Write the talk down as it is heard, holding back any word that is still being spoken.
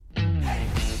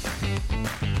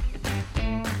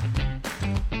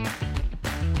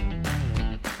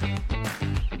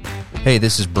Hey,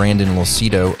 this is Brandon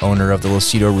Lucido, owner of the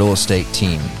Lucido Real Estate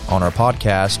Team. On our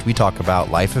podcast, we talk about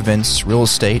life events, real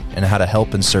estate, and how to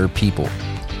help and serve people.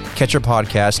 Catch our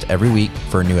podcast every week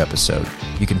for a new episode.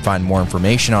 You can find more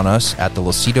information on us at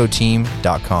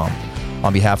thelucidoteam.com.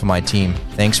 On behalf of my team,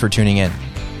 thanks for tuning in.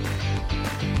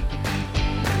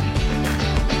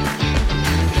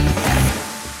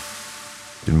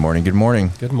 Good morning, good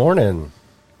morning. Good morning.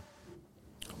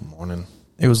 Good morning.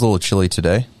 It was a little chilly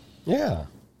today. Yeah.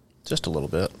 Just a little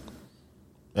bit.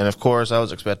 And of course, I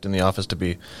was expecting the office to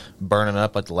be burning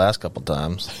up like the last couple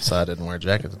times, so I didn't wear a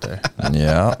jacket today.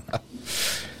 Yeah.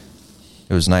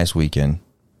 It was a nice weekend.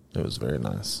 It was very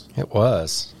nice. It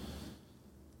was.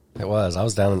 I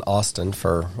was down in Austin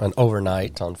for an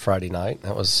overnight on Friday night.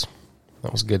 That was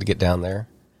good to get down there.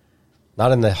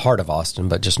 Not in the heart of Austin,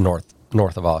 but just north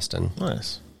of Austin.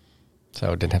 Nice. So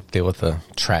I didn't have to deal with the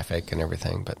traffic and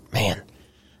everything. But man,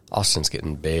 Austin's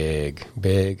getting big,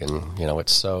 and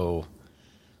it's so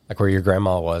like where your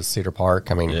grandma was, Cedar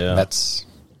Park. I mean, that's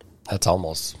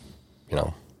almost,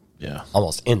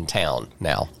 almost in town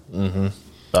now. Mm-hmm.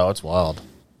 Oh, it's wild.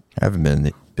 I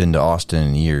haven't been to Austin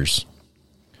in years.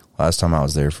 Last time I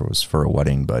was there was for a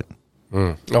wedding, but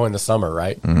in the summer,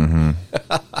 right? Mm-hmm.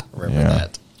 Remember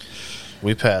that.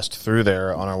 We passed through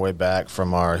there on our way back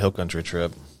from our hill country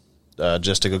trip,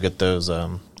 just to go get those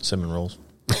cinnamon rolls.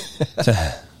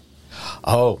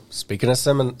 Oh, speaking of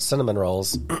cinnamon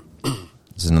rolls,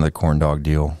 this is another corn dog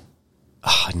deal.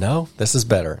 No, this is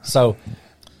better. So,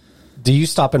 do you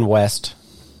stop in West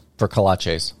for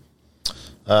kolaches?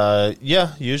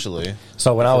 Yeah, usually.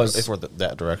 So if we're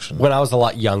that direction. When I was a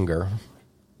lot younger,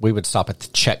 we would stop at the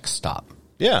Czech stop.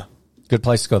 Yeah. Good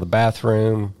place to go to the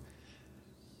bathroom.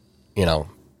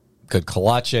 Good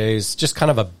kolaches. Just kind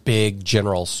of a big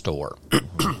general store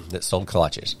that sold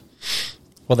kolaches.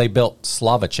 Well, they built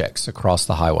Slavaceks across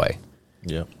the highway.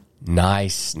 Yeah.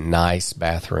 Nice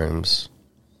bathrooms.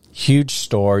 Huge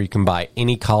store. You can buy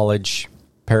any college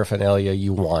paraphernalia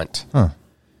you want. Huh.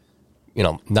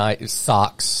 Nice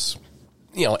socks,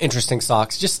 interesting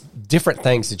socks, just different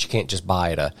things that you can't just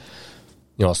buy at a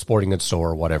sporting goods store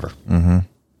or whatever. Mm-hmm.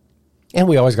 And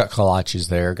we always got kolaches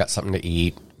there, got something to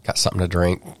eat, got something to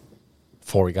drink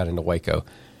before we got into Waco.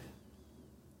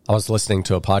 I was listening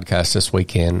to a podcast this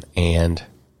weekend, and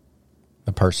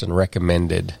the person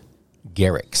recommended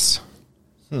Garrick's.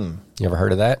 You ever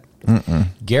heard of that? Mm-mm.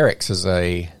 Garrick's is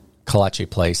a kolache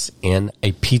place in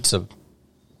a pizza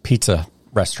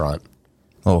restaurant.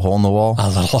 A little hole in the wall? A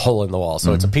little hole in the wall.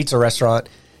 So it's a pizza restaurant,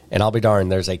 and I'll be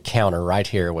darned, there's a counter right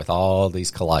here with all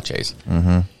these kolaches.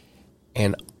 Mm-hmm.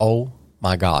 And oh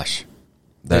my gosh.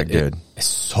 Good. It's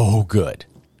so good.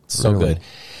 So Really? good.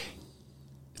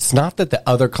 It's not that the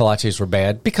other kolaches were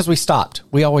bad, because we stopped.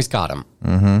 We always got them.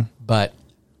 Mm-hmm. But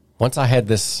once I had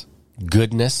this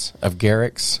goodness of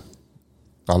Garrick's,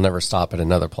 I'll never stop at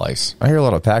another place. I hear a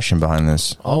lot of passion behind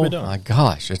this. Oh my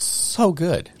gosh, it's so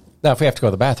good. Now, if we have to go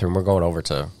to the bathroom, we're going over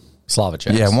to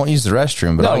Slavaceks. Yeah, I won't use the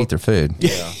restroom, but No. I'll eat their food.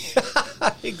 Yeah.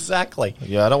 Exactly.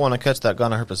 Yeah, I don't want to catch that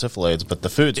gonorrhea but the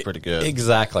food's pretty good.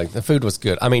 Exactly. The food was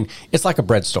good. I mean, it's like a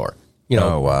bread store.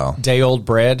 Oh, wow. Day-old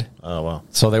bread. Oh, wow.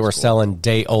 So they were selling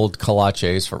day-old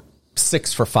kolaches for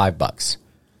 $5.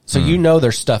 So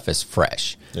their stuff is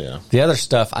fresh. Yeah. The other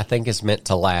stuff, I think, is meant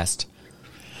to last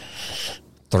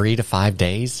 3 to 5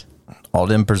 days. All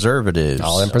them preservatives.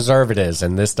 All in preservatives,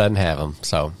 and this doesn't have them.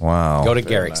 So Wow. go to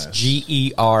Very Garrick's. nice.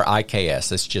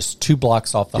 Gerriks. It's just 2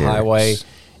 blocks off the Garrick's. highway,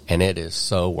 and it is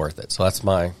so worth it. So that's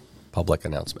my public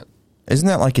announcement. Isn't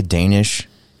that like a Danish?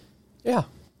 Yeah.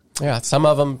 Yeah. Some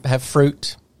of them have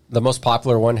fruit. The most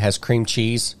popular one has cream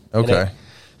cheese. in Okay. it.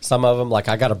 Some of them, like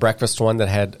I got a breakfast one that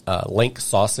had link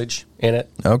sausage in it.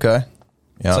 Okay.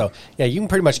 Yeah. So, yeah, you can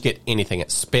pretty much get anything.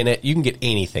 Spinach. You can get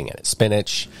anything in it.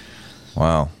 Spinach,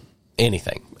 Wow.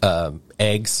 anything.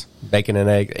 Eggs, bacon and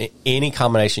egg. Any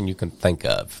combination you can think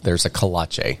of. There's a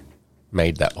kolache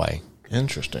made that way.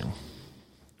 Interesting.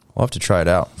 We'll have to try it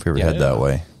out if we ever head that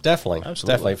way. Definitely.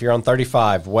 Absolutely. Definitely. If you're on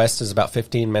 35, West is about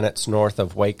 15 minutes north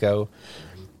of Waco.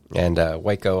 And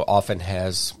Waco often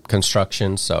has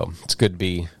construction, so it's good to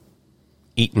be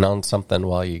eating on something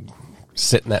while you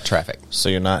sit in that traffic. So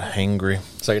you're not hangry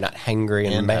So you're not hangry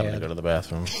and, and having to mad. go to the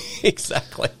bathroom.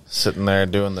 Exactly. Sitting there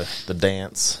doing the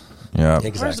dance. Yeah.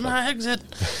 Exactly. Where's my exit?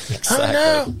 Exactly.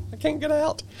 Oh, no. I can't get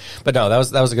out. But no, that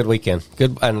was a good weekend.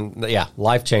 Good, and yeah,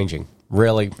 life changing.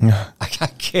 Really, I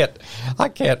can't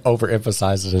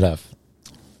overemphasize it enough.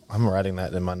 I'm writing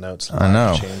that in my notes. I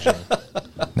know. Changing.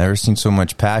 Never seen so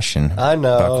much passion I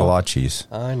know. about kolaches.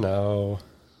 I know.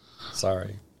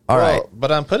 Sorry. All right.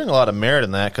 But I'm putting a lot of merit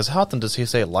in that because how often does he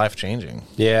say life changing?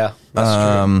 Yeah,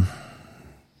 that's true.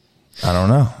 I don't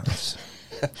know.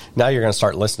 Now you're going to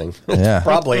start listening. Yeah.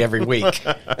 Probably every week.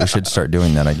 We should start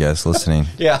doing that, I guess, listening.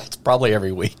 Yeah, it's probably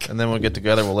every week. And then we'll get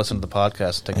together, we'll listen to the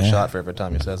podcast, take a shot for every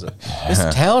time he says it. This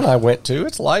town I went to,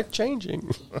 it's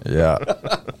life-changing. Yeah.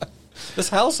 This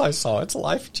house I saw, it's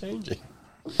life-changing.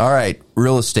 All right.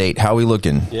 Real estate. How we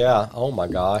looking? Yeah. Oh, my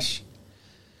gosh.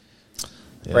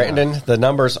 Yeah. Brandon, the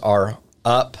numbers are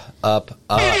up. Yeah,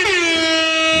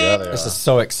 they This are. is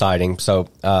so exciting. So,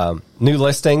 new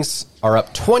listings are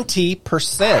up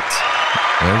 20%.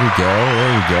 There we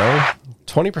go.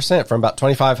 20% from about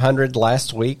 2,500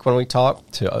 last week when we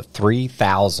talked to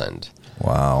 3,000.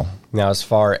 Wow. Now, as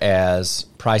far as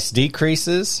price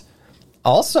decreases,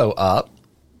 also up.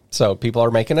 So people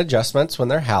are making adjustments when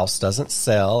their house doesn't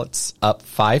sell. It's up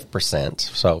 5%.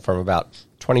 So from about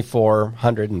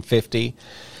 2,450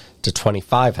 to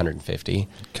 2,550.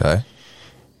 Okay.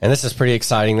 And this is pretty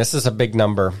exciting. This is a big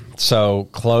number. So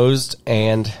closed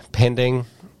and pending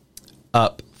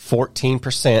up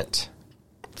 14%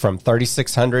 from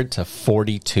 3,600 to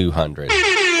 4,200. These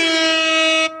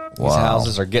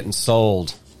houses are getting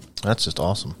sold. That's just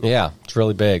awesome. Yeah, it's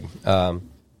really big.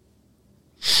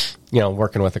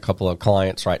 Working with a couple of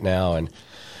clients right now, and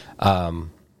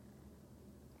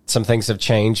some things have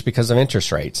changed because of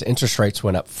interest rates. Interest rates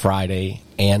went up Friday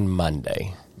and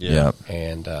Monday. Yeah.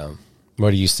 And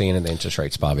what are you seeing in the interest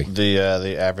rates, Bobby?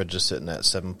 The average is sitting at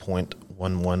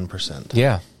 7.11%.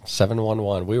 Yeah,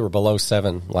 7.11. We were below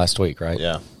 7 last week, right?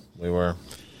 Yeah, we were.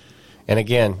 And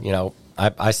again,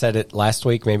 I said it last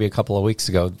week, maybe a couple of weeks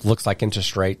ago. Looks like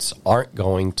interest rates aren't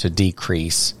going to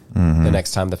decrease the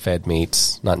next time the Fed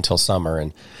meets, not until summer.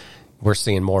 And we're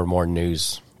seeing more and more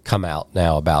news come out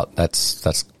now about that's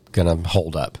going to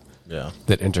hold up. Yeah.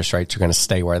 That interest rates are going to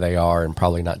stay where they are and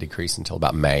probably not decrease until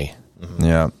about May.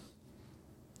 Yeah.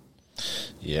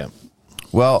 Yeah.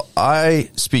 Well,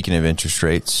 speaking of interest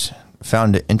rates,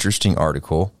 found an interesting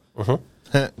article.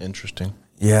 Interesting.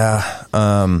 Yeah.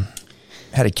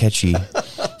 Had a catchy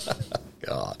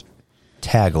God.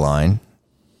 tagline,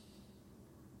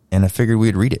 and I figured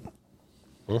we'd read it.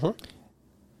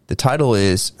 The title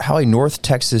is How a North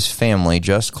Texas Family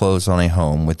Just Closed on a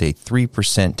Home with a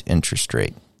 3% Interest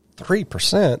Rate. 3%?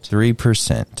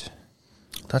 3%.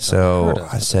 That's So unheard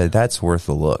of. I said, that's worth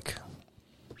a look.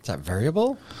 Is that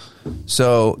variable?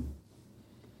 So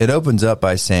it opens up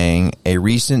by saying a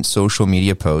recent social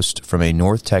media post from a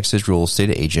North Texas real estate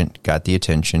agent got the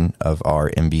attention of our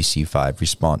NBC5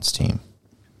 response team.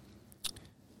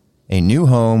 A new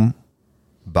home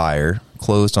buyer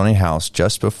closed on a house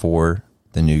just before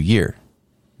the new year.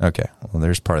 Okay, well,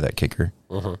 there's part of that kicker,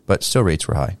 but still rates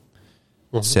were high.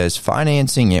 It says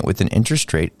financing it with an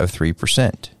interest rate of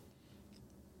 3%.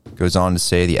 Goes on to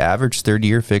say the average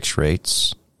 30-year fixed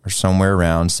rates are somewhere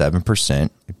around 7%,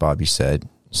 like Bobby said,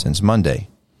 since Monday.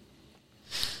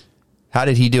 How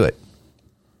did he do it?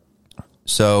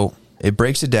 So it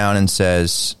breaks it down and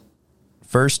says,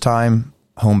 first-time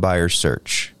home buyer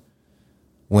search.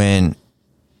 When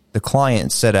the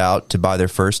client set out to buy their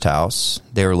first house,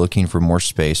 they were looking for more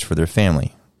space for their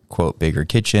family. Quote, bigger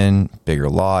kitchen, bigger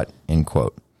lot, end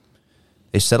quote.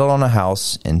 They settled on a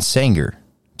house in Sanger,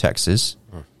 Texas,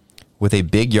 with a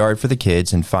big yard for the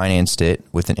kids and financed it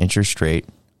with an interest rate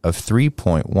of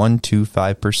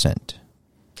 3.125%.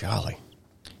 Golly.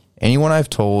 Anyone I've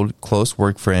told, close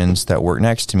work friends that work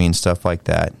next to me and stuff like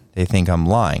that, they think I'm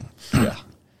lying. Yeah.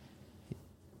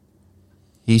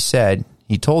 He said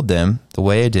he told them the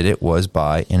way I did it was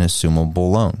by an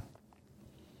assumable loan.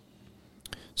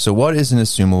 So what is an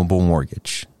assumable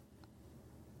mortgage?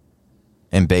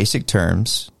 In basic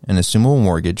terms, an assumable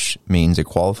mortgage means a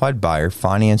qualified buyer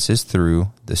finances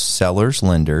through the seller's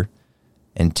lender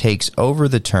and takes over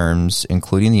the terms,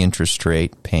 including the interest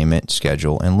rate, payment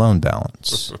schedule, and loan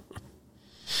balance.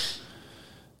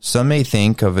 Some may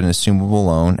think of an assumable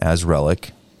loan as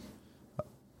relic,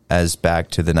 as back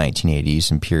to the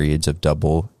 1980s and periods of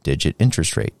double-digit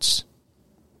interest rates.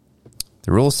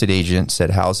 The real estate agent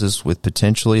said houses with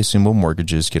potentially assumable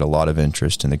mortgages get a lot of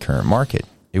interest in the current market.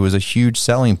 It was a huge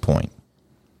selling point.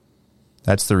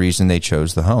 That's the reason they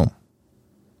chose the home.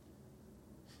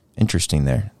 Interesting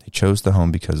there. They chose the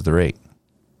home because of the rate.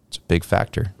 It's a big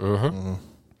factor.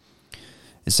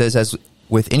 It says, as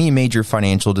with any major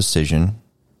financial decision,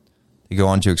 they go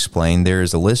on to explain there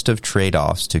is a list of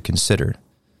trade-offs to consider.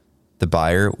 The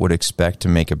buyer would expect to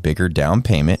make a bigger down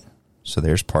payment, so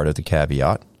there's part of the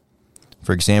caveat.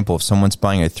 For example, if someone's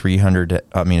buying a house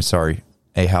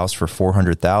for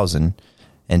 $400,000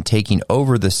 and taking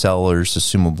over the seller's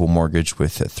assumable mortgage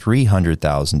with a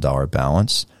 $300,000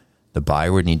 balance, the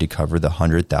buyer would need to cover the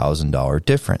 $100,000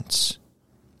 difference.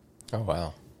 Oh,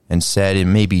 wow. and said it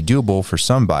may be doable for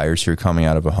some buyers who are coming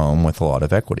out of a home with a lot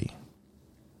of equity.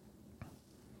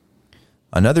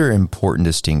 Another important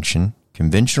distinction,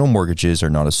 conventional mortgages are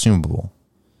not assumable,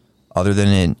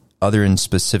 other in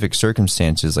specific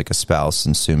circumstances like a spouse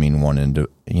assuming one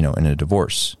in a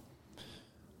divorce.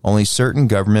 Only certain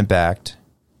government-backed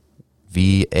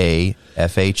VA,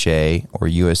 FHA, or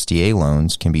USDA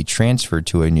loans can be transferred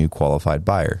to a new qualified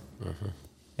buyer. Mm-hmm.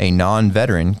 A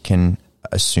non-veteran can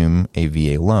assume a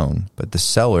VA loan, but the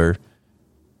seller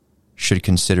should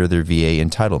consider their VA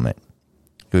entitlement.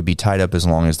 It would be tied up as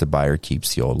long as the buyer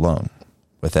keeps the old loan.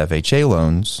 With FHA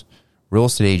loans, real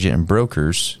estate agent and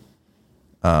brokers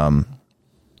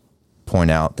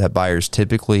point out that buyers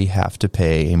typically have to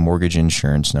pay a mortgage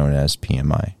insurance known as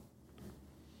PMI.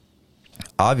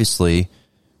 Obviously,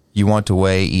 you want to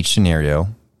weigh each scenario,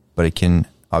 but it can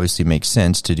obviously make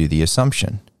sense to do the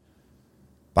assumption.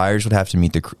 Buyers would have to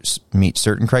meet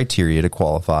certain criteria to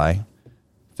qualify,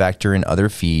 factor in other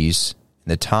fees,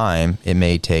 and the time it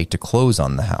may take to close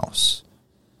on the house.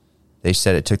 They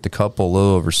said it took the couple a little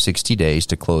over 60 days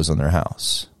to close on their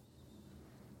house.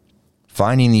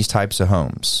 Finding these types of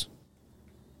homes.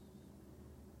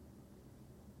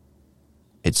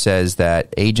 It says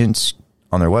that agents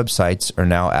on their websites are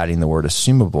now adding the word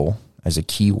assumable as a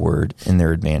keyword in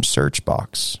their advanced search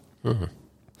box. Mm-hmm.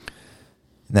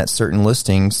 And that certain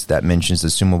listings that mentions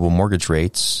assumable mortgage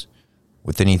rates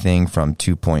with anything from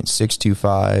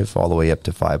 2.625 all the way up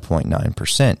to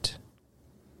 5.9%.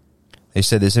 They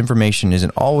said this information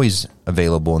isn't always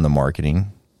available in the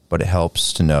marketing, but it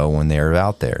helps to know when they are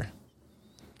out there.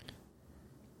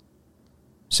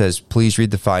 It says, please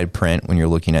read the fine print when you're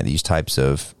looking at these types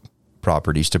of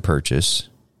properties to purchase,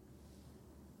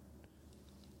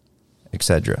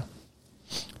 etc.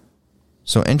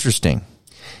 So interesting.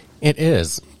 It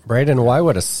is. Braden, why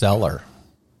would a seller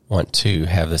want to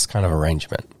have this kind of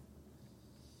arrangement?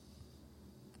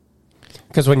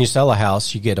 Because when you sell a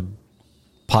house, you get a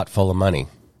pot full of money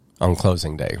on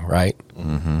closing day, right?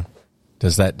 Mm-hmm.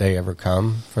 Does that day ever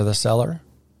come for the seller?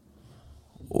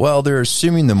 Well, they're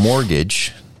assuming the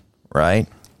mortgage, right?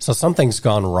 So something's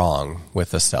gone wrong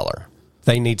with the seller.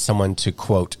 They need someone to,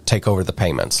 quote, take over the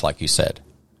payments, like you said.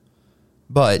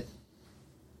 But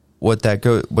what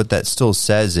that still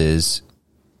says is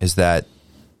that,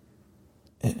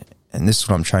 and this is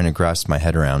what I'm trying to grasp my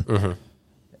head around. Mm-hmm.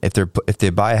 If they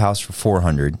buy a house for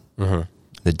 $400, mm-hmm.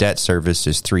 the debt service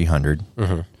is $300,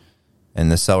 mm-hmm.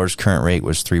 and the seller's current rate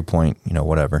was 3 point,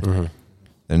 whatever. Mm-hmm.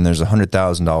 Then there's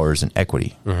 $100,000 in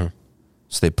equity. Mm-hmm.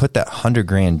 So they put that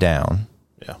 $100,000 down.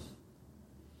 Yeah.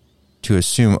 To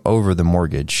assume over the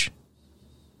mortgage.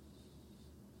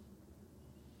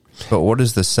 But what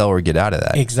does the seller get out of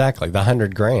that? Exactly, the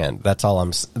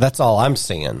 $100,000. That's all I'm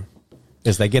seeing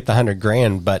is they get the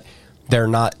 $100,000, but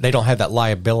they don't have that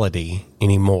liability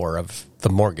anymore of the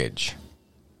mortgage.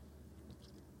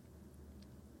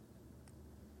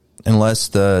 Unless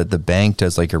the bank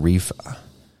does like a refi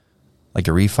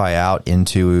out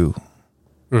into.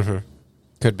 Mm-hmm.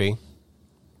 Could be.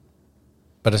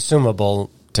 But assumable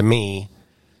to me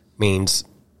means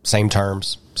same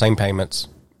terms, same payments.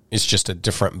 It's just a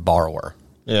different borrower.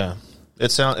 Yeah.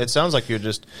 It sounds like you're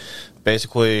just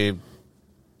basically,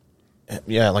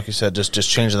 like you said, just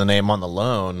changing the name on the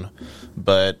loan,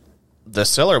 but the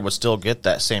seller would still get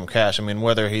that same cash. I mean,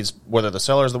 whether the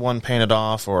seller is the one paying it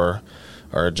off or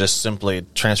just simply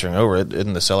transferring over it,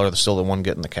 isn't the seller still the one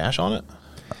getting the cash on it?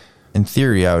 In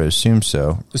theory, I would assume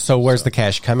so. So where's the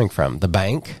cash coming from? The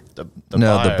bank? The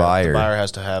buyer. The buyer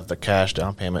has to have the cash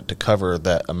down payment to cover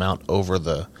that amount over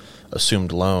the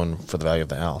assumed loan for the value of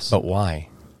the house. But why?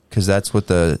 Because that's what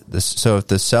so if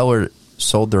the seller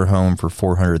sold their home for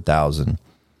 $400,000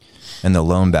 and the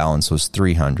loan balance was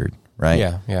 $300,000,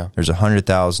 right? Yeah. There's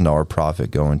 $100,000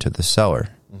 profit going to the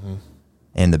seller, mm-hmm.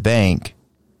 and the bank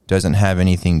doesn't have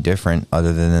anything different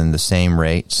other than the same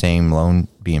rate, same loan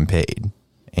being paid,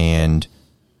 and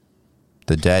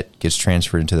the debt gets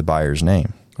transferred into the buyer's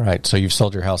name. Right. So you've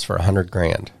sold your house for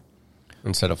 $100,000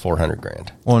 instead of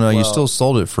 $400,000. Well, no, you still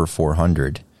sold it for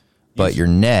 $400,000, but your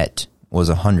net was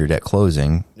 $100,000 at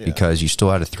closing because you still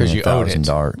had a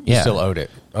 $300,000. You still owed it.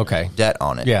 Okay. Debt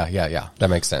on it. Yeah. That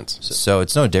makes sense. So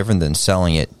it's no different than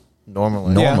selling it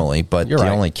normally, but the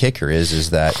only kicker is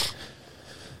that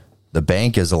the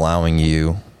bank is allowing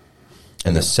you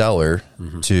and the seller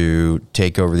mm-hmm. to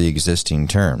take over the existing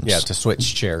terms. Yeah, to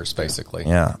switch chairs, basically.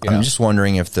 Yeah. I'm just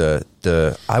wondering if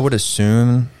I would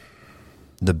assume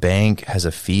the bank has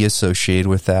a fee associated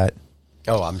with that.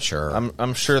 Oh, I'm sure.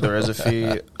 I'm sure there is a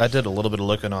fee. I did a little bit of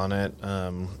looking on it.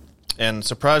 And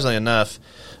surprisingly enough,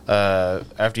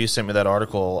 after you sent me that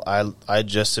article, I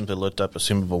just simply looked up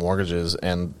assumable mortgages,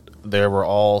 and there were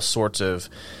all sorts of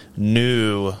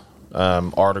new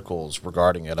articles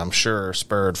regarding it. I'm sure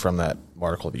spurred from that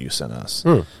article that you sent us,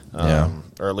 or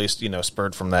at least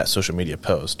spurred from that social media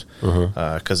post.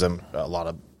 Because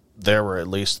there were at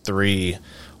least 3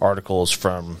 articles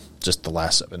from just the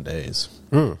last 7 days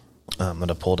that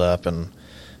I pulled up, and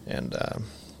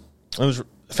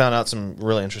found out some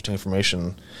really interesting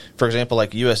information. For example,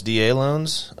 like USDA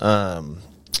loans.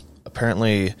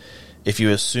 Apparently,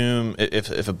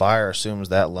 if a buyer assumes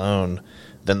that loan,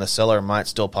 then the seller might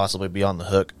still possibly be on the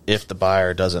hook if the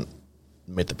buyer doesn't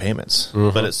make the payments.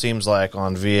 But it seems like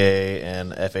on VA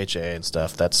and FHA and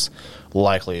stuff, that's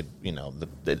likely,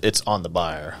 it's on the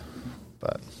buyer.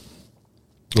 But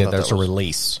there's a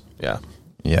release. Yeah.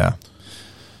 Yeah.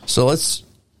 So let's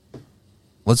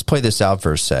play this out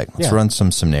for a sec. Let's run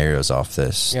some scenarios off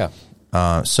this.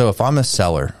 Yeah. So if I'm a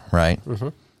seller, right?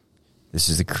 This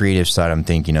is the creative side I'm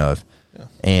thinking of. Yeah.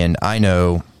 And I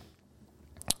know,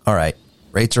 all right,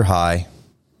 rates are high.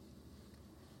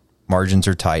 Margins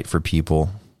are tight for people.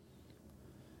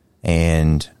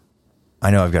 And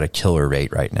I know I've got a killer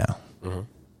rate right now.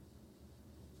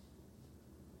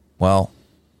 Well,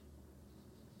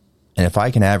 and if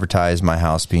I can advertise my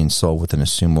house being sold with an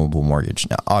assumable mortgage,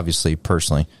 now obviously,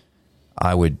 personally,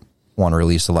 I would want to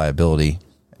release the liability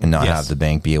and not have the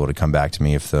bank be able to come back to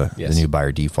me if the new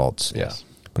buyer defaults. Yes.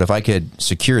 But if I could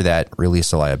secure that,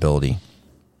 release the liability,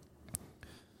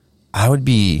 I would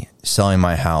be selling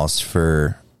my house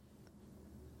for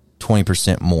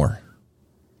 20% more.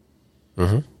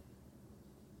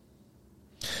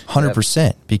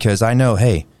 100%, because I know,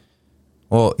 hey,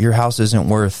 well, your house isn't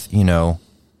worth, $1.3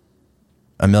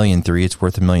 million. It's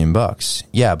worth $1 million.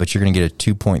 Yeah, but you're going to get a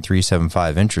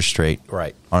 2.375 interest rate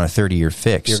right on a 30-year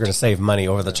fixed. You're going to save money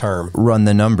over the term. Run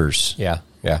the numbers. Yeah.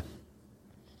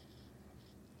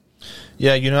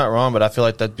 Yeah, you're not wrong, but I feel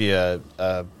like that'd be a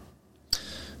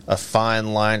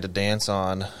fine line to dance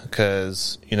on,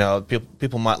 because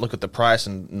people might look at the price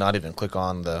and not even click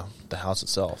on the house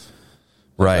itself.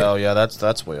 Right. Oh yeah,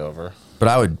 that's way over. But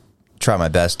I would try my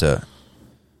best to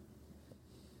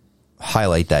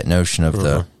highlight that notion of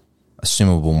the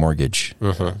assumable mortgage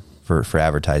for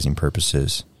advertising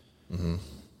purposes. But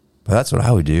that's what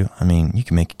I would do. I mean, you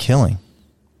can make a killing.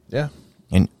 Yeah.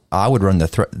 And I would run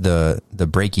the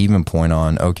break even point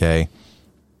on, okay,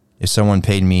 if someone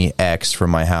paid me X for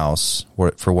my house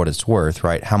for what it's worth,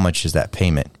 right? How much is that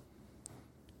payment?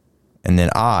 And then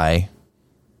I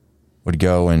would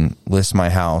go and list my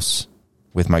house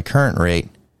with my current rate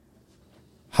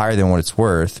higher than what it's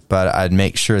worth, but I'd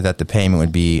make sure that the payment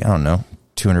would be, I don't know,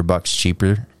 $200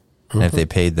 cheaper than if they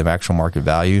paid the actual market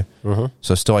value.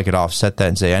 So still I could offset that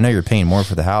and say, I know you're paying more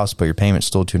for the house, but your payment's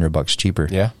still $200 cheaper.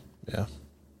 Yeah.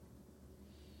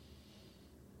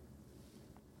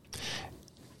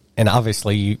 And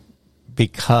obviously,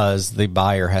 because the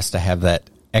buyer has to have that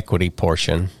equity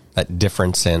portion, that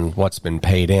difference in what's been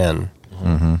paid in,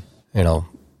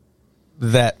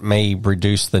 that may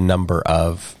reduce the number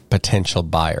of potential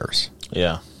buyers.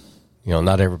 Yeah.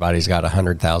 Not everybody's got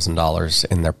 $100,000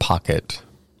 in their pocket.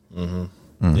 Yeah,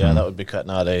 that would be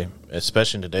cutting out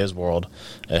especially in today's world,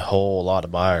 a whole lot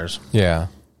of buyers. Yeah.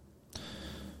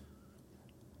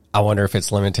 I wonder if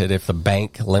it's limited, if the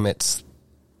bank limits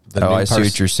the I see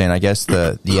what you're saying. I guess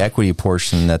the equity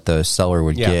portion that the seller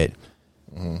would get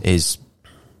is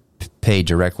paid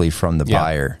directly from the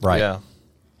buyer. Right.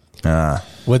 Yeah.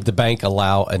 Would the bank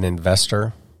allow an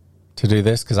investor to do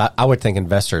this? Because I would think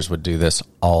investors would do this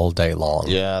all day long.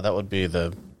 Yeah, that would be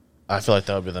I feel like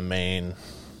that would be the main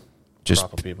just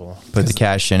crop of people. Put the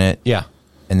cash in it. Yeah.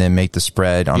 And then make the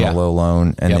spread on a low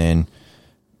loan, and then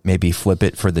maybe flip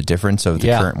it for the difference of the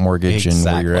current mortgage and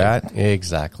where you're at.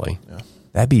 Exactly. Yeah.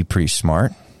 That'd be pretty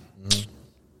smart.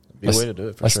 Be a way to do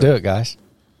it. Let's do it, guys.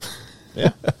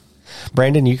 Yeah.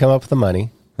 Brandon, you come up with the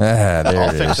money. There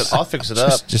I'll fix it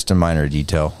up. Just a minor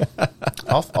detail.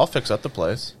 I'll fix up the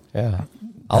place. Yeah.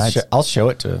 I'll show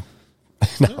it to.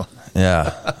 No.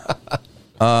 Yeah.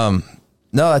 No,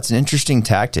 that's an interesting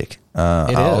tactic.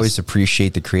 I always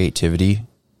appreciate the creativity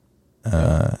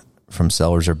from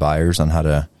sellers or buyers on how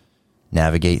to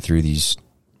navigate through these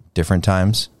different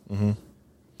times.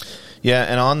 Yeah,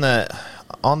 and on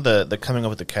the coming up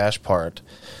with the cash part,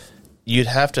 you'd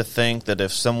have to think that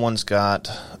if someone's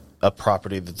got a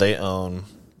property that they own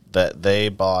that they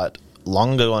bought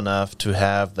long ago enough to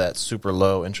have that super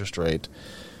low interest rate,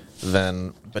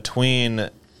 then between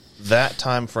that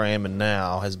time frame and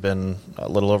now has been a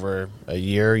little over a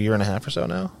year and a half or so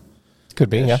now. Could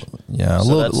be, yeah. Yeah, a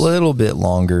little bit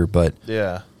longer, but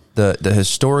yeah. The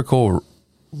historical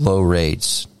low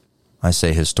rates, I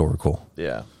say historical,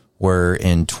 Yeah. were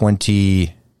in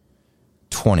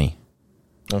 2020,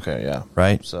 Okay. Yeah.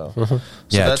 right? So,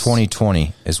 Yeah, that's,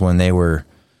 2020 is when they were.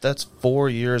 That's 4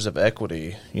 years of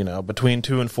equity. Between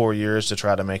 2 and 4 years to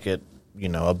try to make it,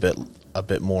 a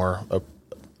bit more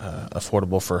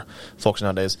affordable for folks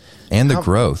nowadays. And the How-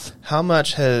 growth. How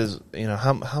much has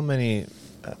how many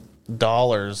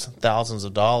dollars, thousands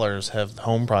of dollars, have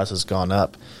home prices gone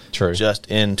up? True. Just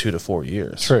in 2 to 4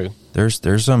 years. True.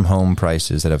 There's some home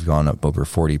prices that have gone up over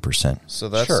 40%. So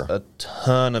that's Sure. a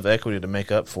ton of equity to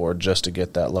make up for just to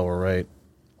get that lower rate.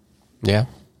 Yeah.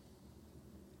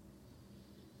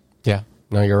 Yeah.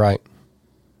 No, you're right.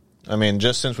 I mean,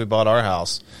 just since we bought our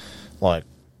house, like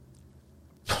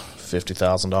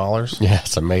 $50,000. Yeah,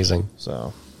 it's amazing.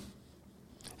 So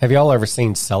Have y'all ever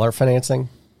seen seller financing?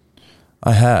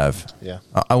 I have. yeah,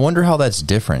 I wonder how that's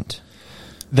different.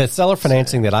 The seller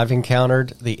financing that I've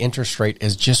encountered, the interest rate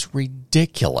is just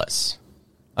ridiculous.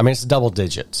 I mean, it's double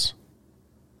digits.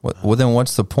 Well, then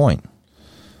what's the point?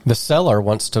 The seller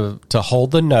wants to hold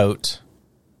the note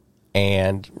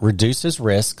and reduce his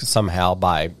risk somehow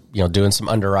by, doing some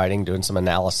underwriting, doing some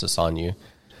analysis on you.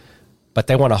 But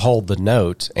they want to hold the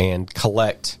note and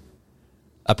collect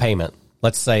a payment,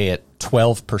 let's say at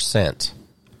 12%,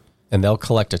 and they'll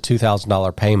collect a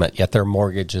 $2,000 payment, yet their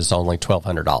mortgage is only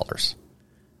 $1,200.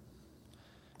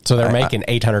 So they're making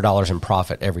 $800 in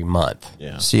profit every month.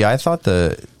 yeah. See, I thought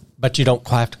But you don't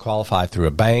have to qualify through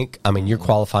a bank. I mean, you're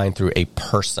qualifying through a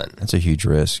person. that's a huge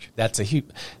risk. That's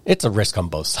it's a risk on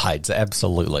both sides.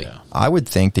 Absolutely. Yeah. I would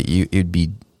think that it'd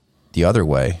be the other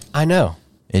way. I know.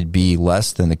 It'd be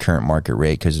less than the current market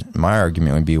rate, because my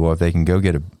argument would be, well, if they can go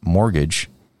get a mortgage,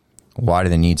 why do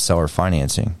they need seller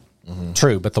financing?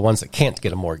 True. But the ones that can't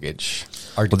get a mortgage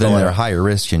are Well, then they're higher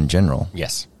risk in general.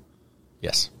 Yes.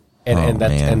 Yes. Oh,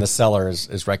 And the seller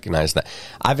is recognized that.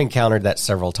 I've encountered that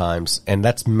several times, and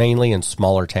that's mainly in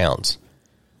smaller towns,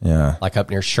 Yeah. like up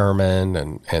near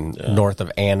Sherman and north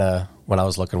of Anna. When I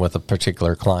was looking with a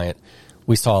particular client,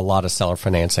 we saw a lot of seller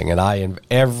financing, and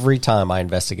every time I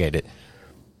investigate it,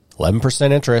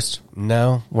 11% interest.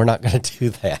 No, we're not going to do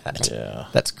that. Yeah.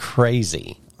 That's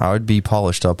crazy. I would be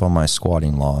polished up on my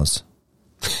squatting laws.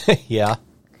 Yeah.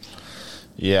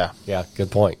 Yeah. Yeah. Good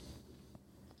point.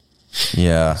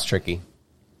 Yeah. It's tricky.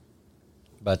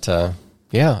 But,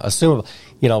 yeah, assumable.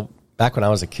 Back when I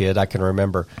was a kid, I can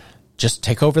remember just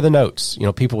take over the notes.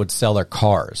 People would sell their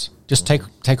cars. Just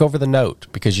take over the note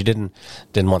because you didn't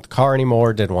want the car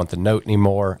anymore, didn't want the note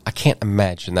anymore. I can't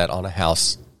imagine that on a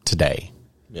house today.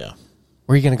 Yeah.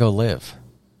 Where are you going to go live?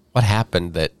 What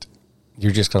happened that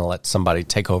you're just going to let somebody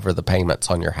take over the payments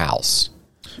on your house?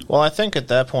 Well, I think at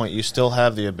that point you still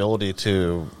have the ability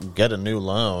to get a new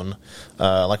loan.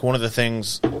 Like one of the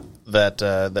things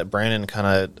that Brandon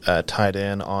kind of tied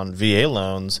in on VA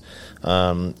loans,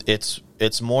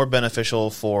 it's more beneficial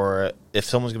for if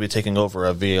someone's going to be taking over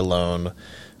a VA loan.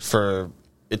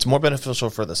 It's more beneficial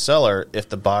for the seller if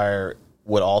the buyer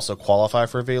would also qualify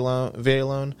for a VA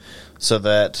loan, so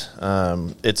that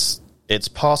it's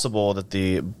possible that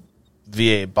the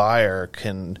VA buyer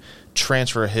can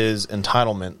transfer his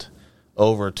entitlement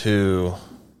over to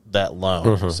that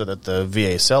loan, so that the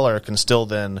VA seller can still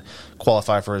then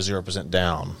qualify for a 0%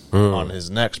 down on his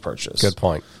next purchase. Good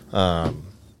point.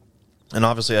 And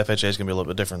obviously FHA is going to be a little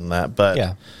bit different than that, but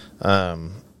Yeah.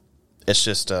 it's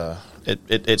just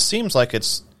it seems like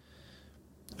it's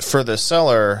for the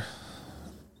seller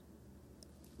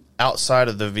outside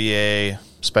of the VA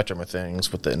spectrum of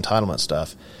things with the entitlement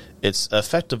stuff. It's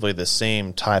effectively the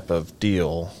same type of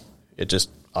deal. It just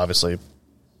obviously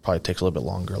probably takes a little bit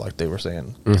longer, like they were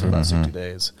saying, about 60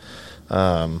 days.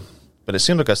 But it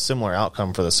seemed like a similar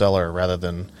outcome for the seller rather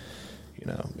than,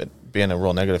 it being a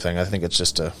real negative thing. I think it's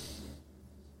just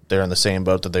they're in the same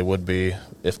boat that they would be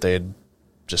if they had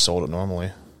just sold it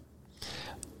normally.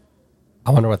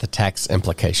 I wonder what the tax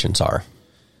implications are.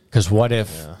 Because what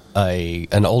if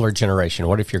an older generation,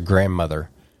 what if your grandmother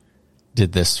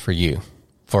did this for you,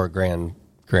 for a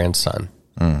grandson?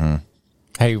 Mm-hmm.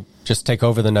 Hey, just take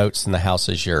over the notes and the house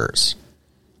is yours.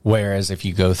 Whereas if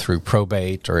you go through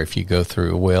probate or if you go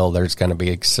through a will, there's going to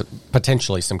be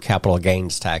potentially some capital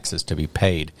gains taxes to be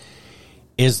paid.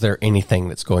 Is there anything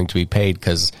that's going to be paid?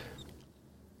 Because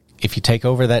if you take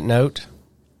over that note,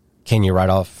 can you write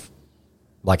off,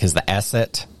 like, as the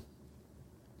asset?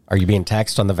 Are you being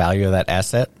taxed on the value of that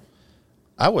asset?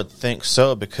 I would think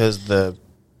so, because the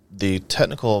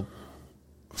technical,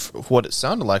 what it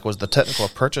sounded like was the technical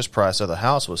purchase price of the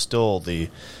house was still the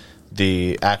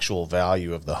actual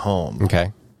value of the home.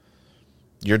 Okay.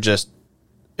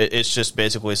 It's just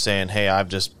basically saying, hey, I've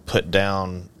just put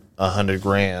down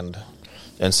 $100,000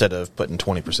 instead of putting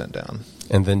 20% down.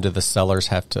 And then do the sellers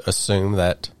have to assume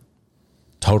that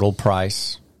total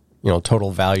price,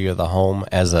 total value of the home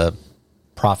as a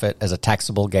profit, as a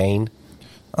taxable gain?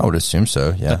 I would assume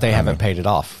so, yeah. That they haven't paid it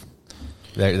off.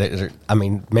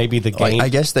 Maybe the gain, I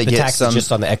guess they the get tax some, is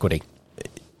just on the equity.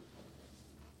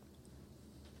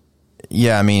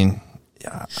 Yeah,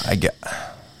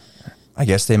 I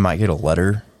guess they might get a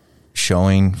letter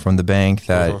showing from the bank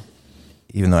that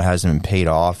even though it hasn't been paid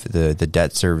off, the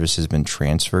debt service has been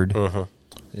transferred.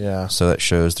 Yeah. So that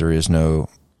shows there is no,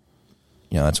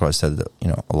 that's why I said that,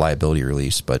 a liability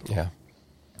release. But Yeah.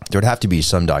 there would have to be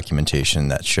some documentation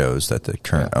that shows that the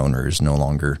current owner is no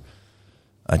longer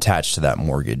attached to that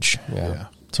mortgage. Yeah.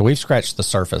 So we've scratched the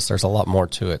surface. There's a lot more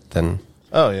to it than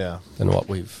what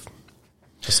we've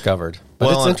discovered.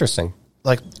 But it's interesting.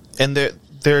 And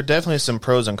there are definitely some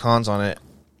pros and cons on it.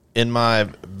 In my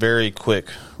very quick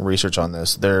research on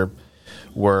this, there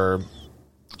were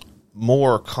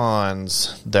more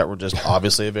cons that were just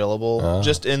obviously available.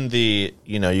 Just in the,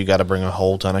 you got to bring a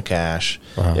whole ton of cash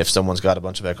if someone's got a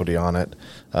bunch of equity on it.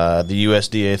 The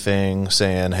USDA thing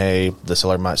saying, hey, the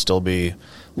seller might still be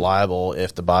liable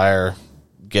if the buyer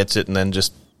gets it and then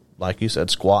just, like you said,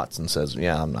 squats and says,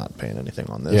 yeah, I'm not paying anything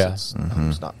on this.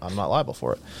 Yeah. I'm not liable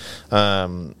for it.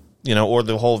 Or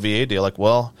the whole VA deal, like,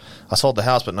 well, I sold the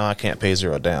house, but now I can't pay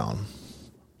zero down,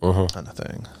 kind of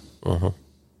thing.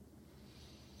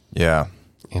 Yeah.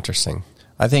 Interesting.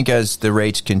 I think as the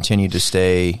rates continue to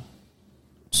stay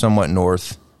somewhat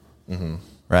north,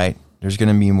 right, there's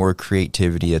going to be more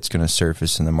creativity that's going to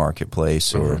surface in the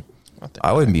marketplace. Or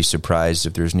I wouldn't be surprised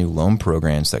if there's new loan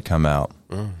programs that come out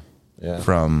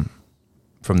from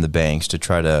the banks to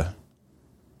try to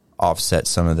offset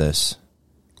some of this.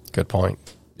 Good point.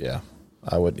 Yeah,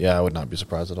 I would not be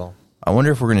surprised at all. I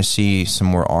wonder if we're going to see some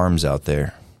more arms out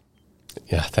there.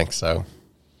 Yeah, I think so.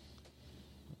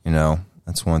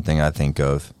 That's one thing I think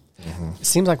of. It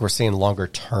seems like we're seeing longer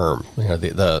term,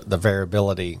 the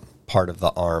variability part of the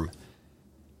arm.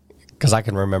 Because I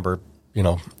can remember,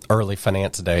 early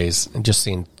finance days and just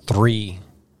seeing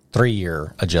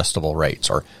 3-year adjustable rates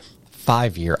or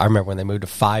 5-year. I remember when they moved to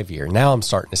 5-year. Now I'm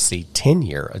starting to see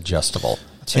 10-year adjustable.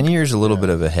 10 years is a little bit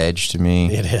of a hedge to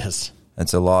me. It is.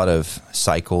 It's a lot of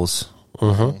cycles.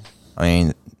 I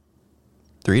mean,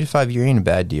 3 to 5 year ain't a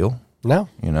bad deal. No.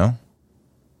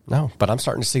 No, but I'm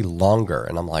starting to see longer,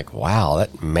 and I'm like, wow,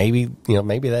 that maybe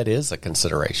that is a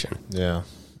consideration. Yeah.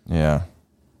 Yeah.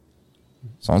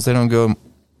 As long as they don't go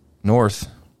north.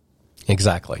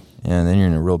 Exactly. Yeah, then you're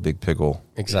in a real big pickle.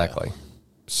 Exactly.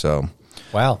 So.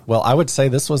 Wow. Well, I would say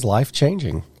this was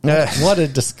life-changing. What a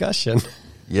discussion.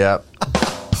 Yep.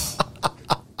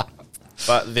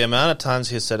 But the amount of times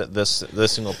he said it this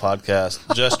single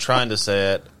podcast, just trying to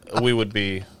say it, we would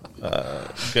be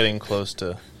getting close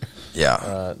to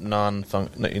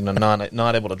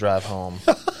not able to drive home.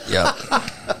 Yep.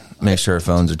 Make sure our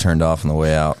phones are turned off on the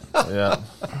way out. Yeah.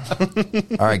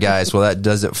 All right, guys. Well, that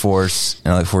does it for us.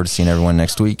 And I look forward to seeing everyone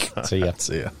next week. See ya.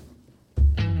 See ya.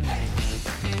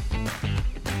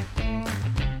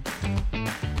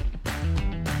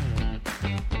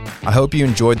 I hope you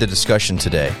enjoyed the discussion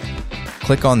today.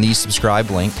 Click on the subscribe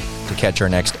link to catch our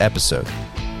next episode.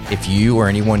 If you or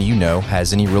anyone you know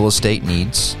has any real estate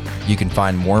needs, you can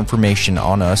find more information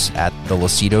on us at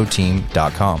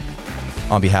thelocidoteam.com.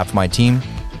 On behalf of my team,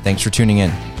 thanks for tuning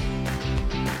in.